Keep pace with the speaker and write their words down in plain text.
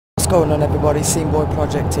going on, everybody? Scene Boy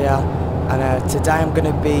Project here, and today I'm going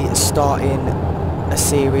to be starting a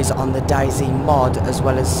series on the dayZ mod, as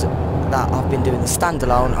well as that I've been doing the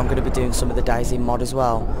standalone. I'm going to be doing some of the dayZ mod as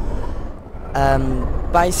well.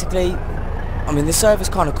 Basically, I mean, the server's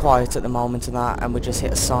kind of quiet at the moment and that, and we just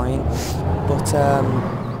hit a sign, but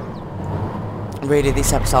really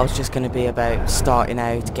this episode's just going to be about starting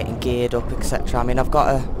out, getting geared up, etc. I mean, I've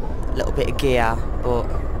got a little bit of gear, but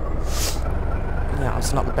yeah,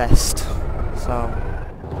 it's not the best. So,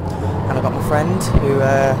 and I got my friend who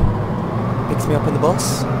picks me up in the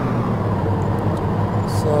bus,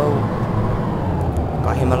 so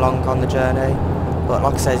got him along on the journey. But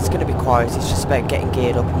like I said, it's going to be quiet. It's just about getting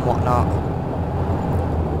geared up and whatnot.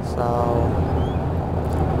 So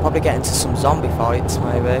probably get into some zombie fights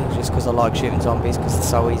maybe, just because I like shooting zombies because it's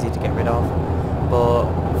so easy to get rid of. But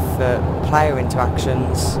for player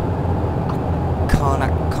interactions, I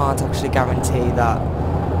can't actually guarantee that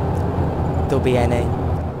there'll be any.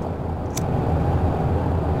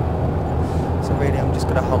 So really I'm just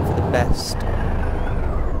going to hope for the best.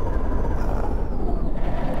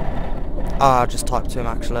 I just typed to him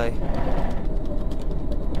actually.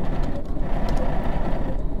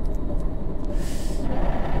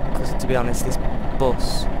 Because to be honest, this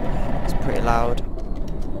bus is pretty loud.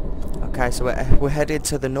 Okay, so we're headed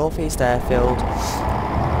to the northeast airfield.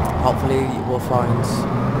 Hopefully we'll find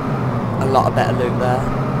a lot of better loot there.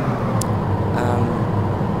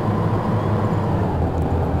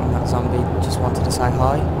 And that zombie just wanted to say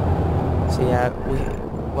hi. So yeah,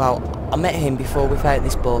 well, I met him before we found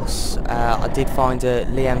this bus. I did find a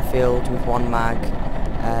Lee Enfield with one mag,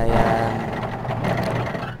 a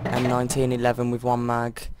M1911 with one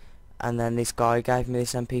mag, and then this guy gave me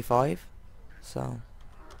this MP5. So,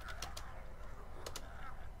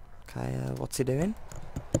 okay, what's he doing?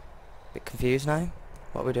 Bit confused now.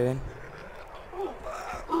 What are we doing?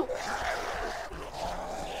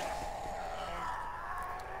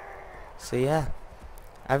 So yeah,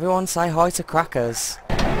 everyone say hi to Crackers.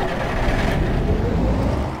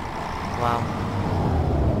 Wow,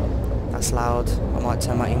 that's loud. I might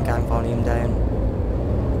turn my in-game volume down.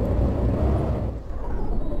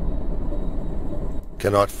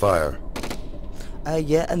 Cannot fire.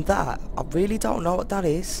 Yeah, and that, I really don't know what that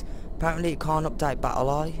is. Apparently it can't update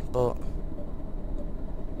BattleEye, but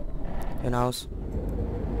who knows?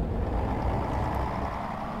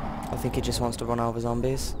 I think it just wants to run over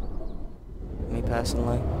zombies. Me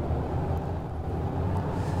personally.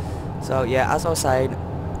 So yeah, as I was saying,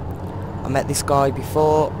 I met this guy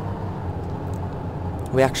before.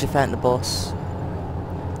 We actually found the bus.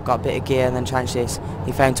 Got a bit of gear and then changed this.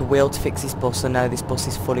 He found a wheel to fix this bus, and now this bus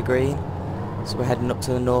is fully green. So we're heading up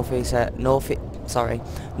to the northeast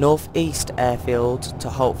airfield to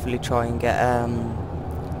hopefully try and get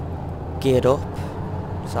geared up.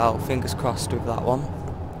 So fingers crossed with that one.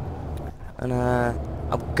 And I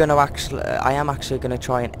am actually gonna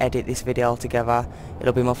try and edit this video together.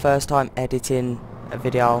 It'll be my first time editing a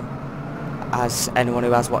video, as anyone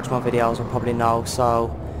who has watched my videos will probably know.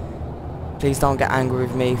 So please don't get angry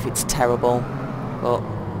with me if it's terrible. But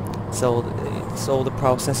it's all the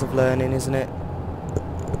process of learning, isn't it?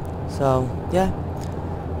 So yeah,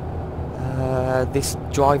 this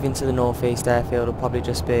drive into the northeast airfield will probably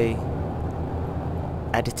just be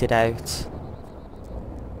edited out,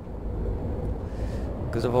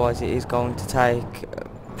 because otherwise it is going to take a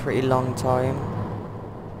pretty long time.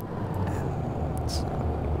 So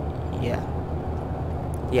yeah,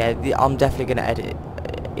 I'm definitely going to edit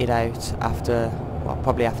it out after, well,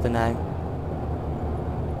 probably after now.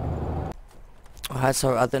 Alright, so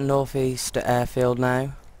we're at the northeast airfield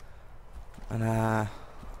now, and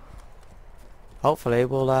hopefully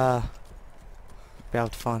we'll be able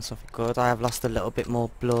to find something good. I have lost a little bit more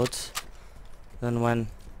blood than when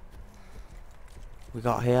we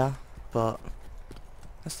got here, but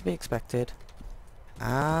that's to be expected.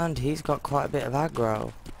 And he's got quite a bit of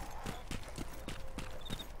aggro.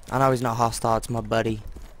 I know he's not hostile to my buddy.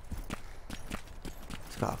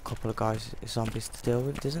 He's got a couple of zombies to deal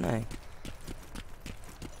with, doesn't he?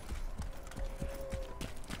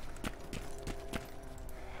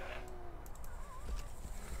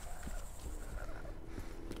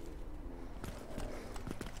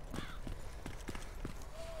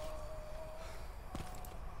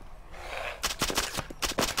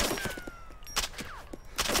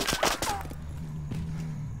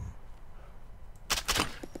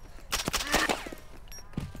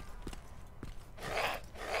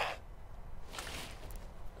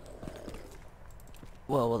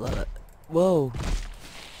 Whoa.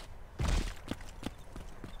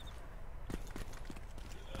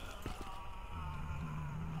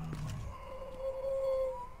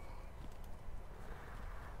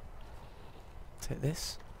 Take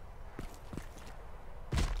this.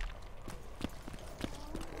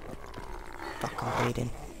 Fuck, I'm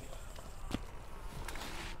bleeding.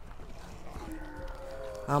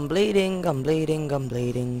 I'm bleeding, I'm bleeding, I'm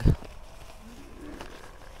bleeding.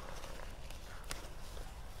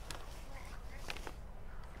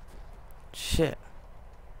 Shit.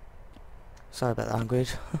 Sorry about the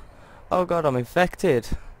language. Oh god, I'm infected.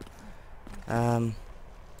 That's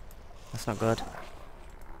not good.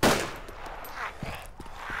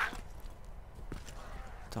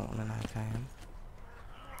 Don't want to know if I am.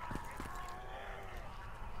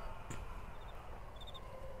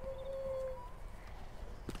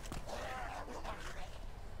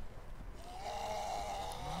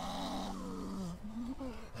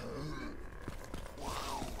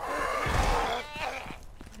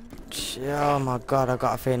 Oh my god, I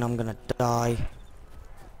got a feeling I'm gonna die.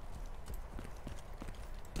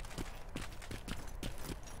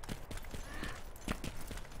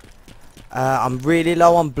 I'm really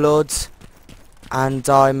low on blood, and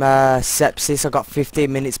I'm sepsis. I got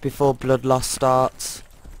 15 minutes before blood loss starts.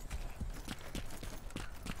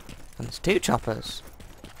 And there's 2 choppers.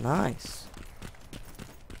 Nice.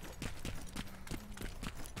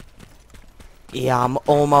 Yeah, I'm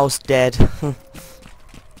almost dead.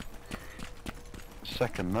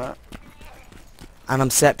 Second that. And I'm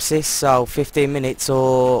sepsis, so 15 minutes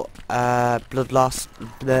or blood loss.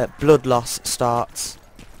 The blood loss starts.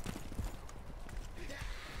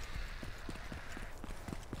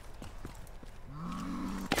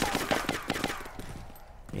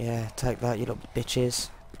 Yeah, take that, you little bitches.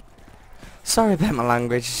 Sorry about my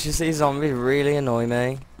language. It's just these zombies really annoy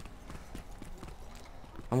me.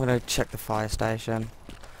 I'm gonna check the fire station.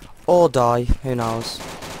 Or die, who knows.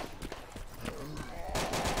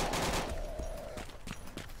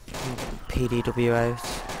 PDW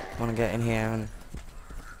out. Wanna get in here and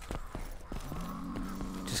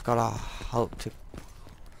just gotta hope to.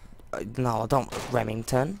 No, I don't.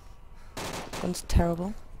 Remington. Gun's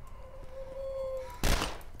terrible.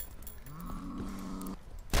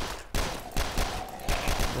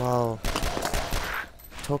 Whoa.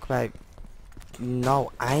 Talk about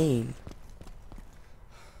no aim.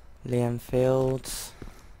 Liam Fields.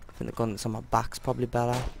 I think the gun that's on my back's probably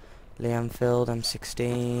better. Liam Field,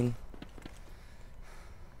 M16.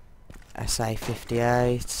 SA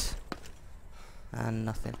 58. And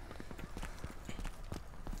nothing.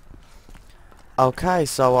 Okay,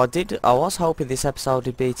 so I was hoping this episode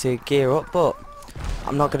would be to gear up, but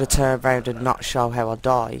I'm not going to turn around and not show how I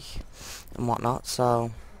die and whatnot, so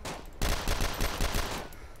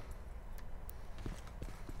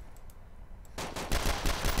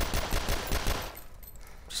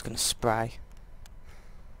just going to spray.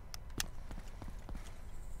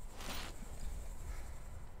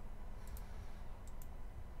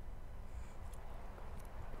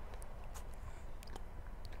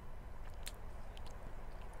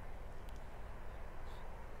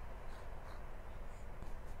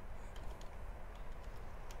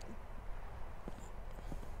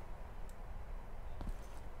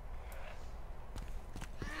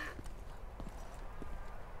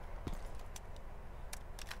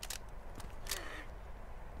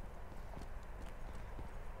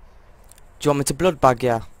 Do you want me to blood bag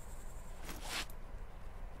you?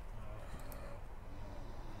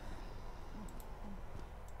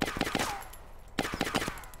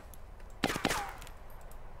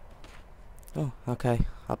 Oh, okay.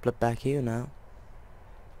 I'll blood bag you now.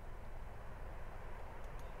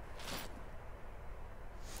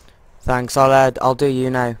 Thanks. I'll do you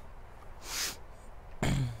now.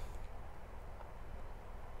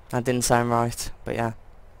 That didn't sound right, but yeah.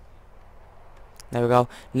 There we go.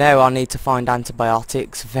 Now I need to find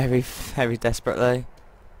antibiotics very, very desperately.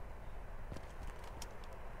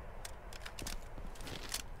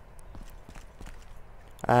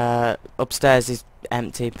 Upstairs is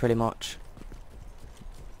empty pretty much.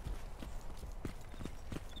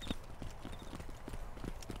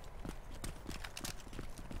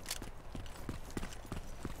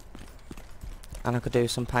 And I could do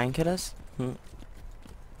some painkillers.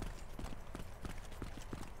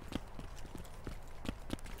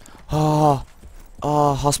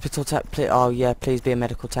 Oh, hospital temp. Oh yeah, please be a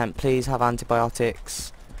medical temp. Please have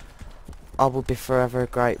antibiotics. I will be forever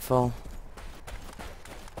grateful.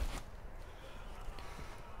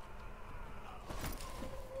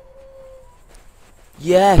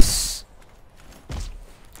 Yes!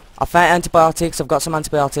 I found antibiotics. I've got some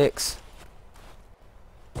antibiotics.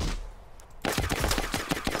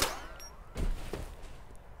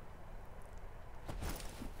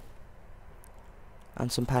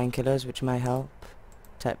 And some painkillers which may help.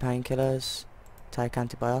 Take painkillers. Take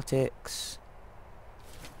antibiotics.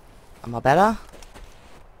 Am I better?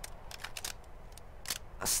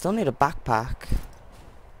 I still need a backpack.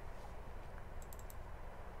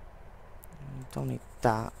 Don't need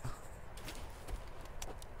that.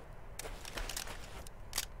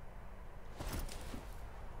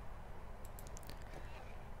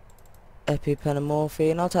 EpiPen and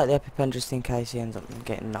morphine. I'll take the EpiPen just in case he ends up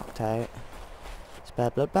getting knocked out.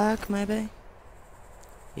 Spare blood bag, maybe?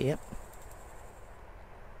 Yep.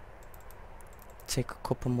 Take a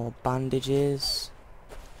couple more bandages.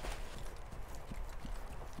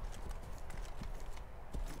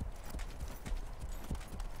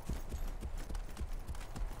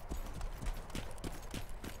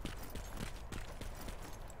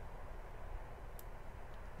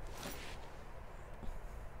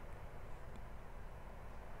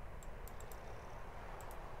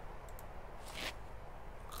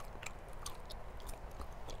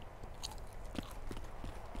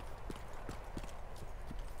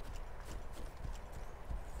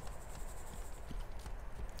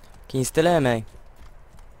 Can you still hear me?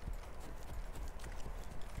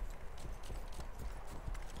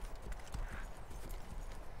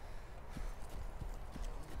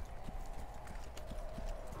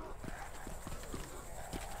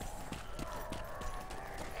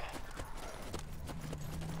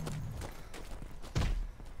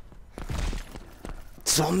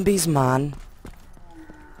 Zombies, man.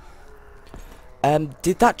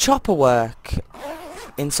 Did that chopper work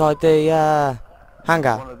inside the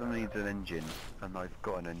hangar? One of them needs an engine, and I've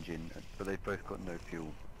got an engine, but they've both got no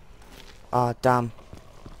fuel. Ah, damn.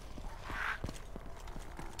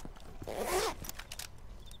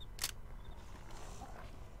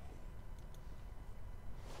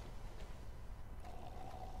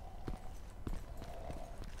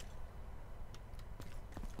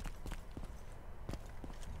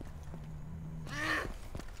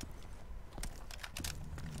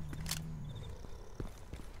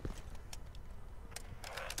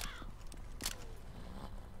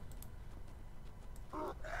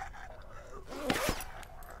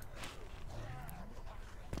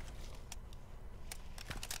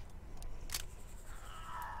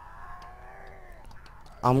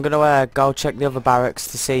 I'm gonna go check the other barracks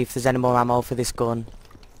to see if there's any more ammo for this gun.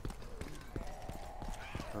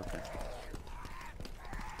 Okay.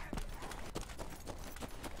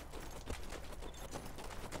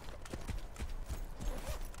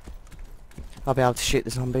 I'll be able to shoot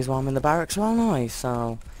the zombies while I'm in the barracks, won't I?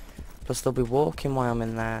 So, plus they'll be walking while I'm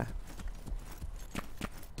in there.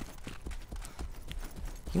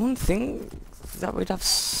 You wouldn't think that we'd have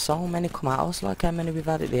so many come at us like how many we've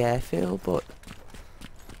had at the airfield, but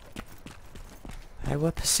they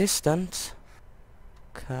were persistent.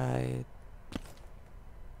 Okay.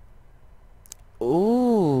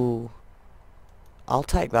 Ooh. I'll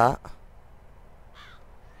take that.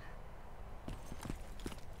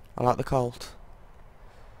 I like the Colt.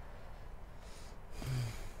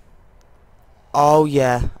 Oh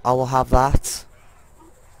yeah, I will have that.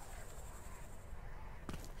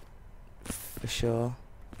 For sure.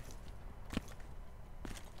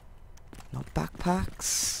 No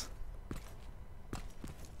backpacks.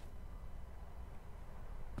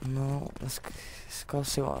 No, let's go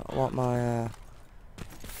see what my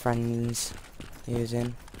friend's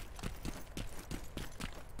using.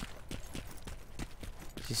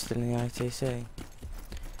 Is he still in the ITC?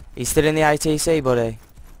 He's still in the ITC, buddy.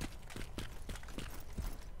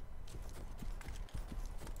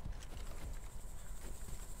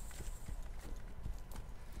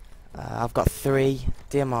 I've got 3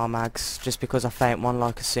 DMR mags just because I found one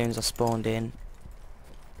like as soon as I spawned in.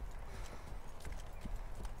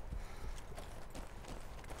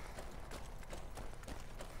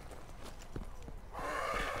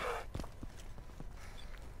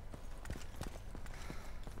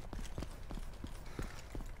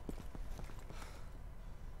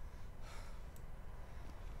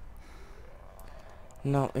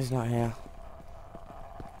 No, he's not here.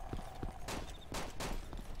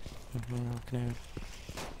 Okay.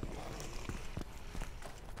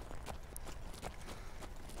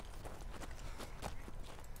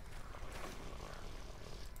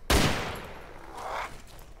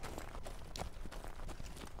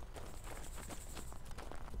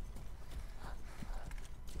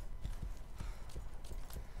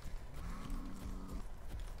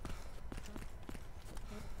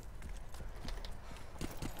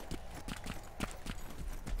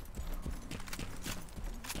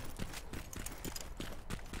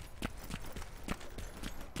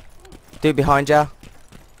 Dude behind ya.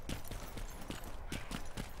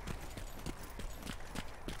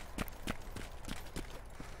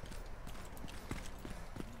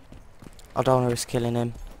 I don't want to risk killing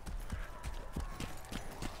him.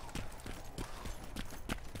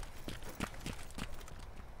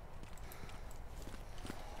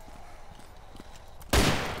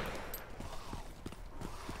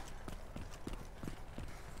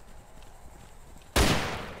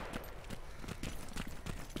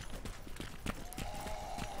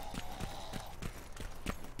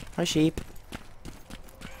 Hi sheep.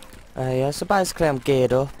 Yeah, so basically I'm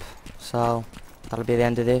geared up, so that'll be the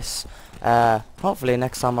end of this. Hopefully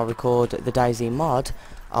next time I record the dayZ mod,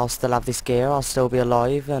 I'll still have this gear, I'll still be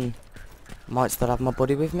alive, and might still have my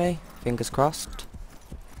buddy with me, fingers crossed.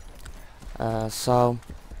 So,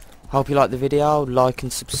 hope you liked the video, like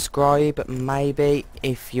and subscribe, maybe,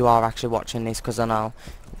 if you are actually watching this, because I know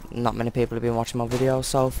not many people have been watching my videos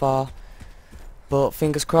so far. But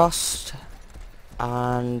fingers crossed,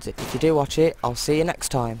 and if you do watch it, I'll see you next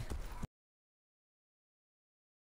time.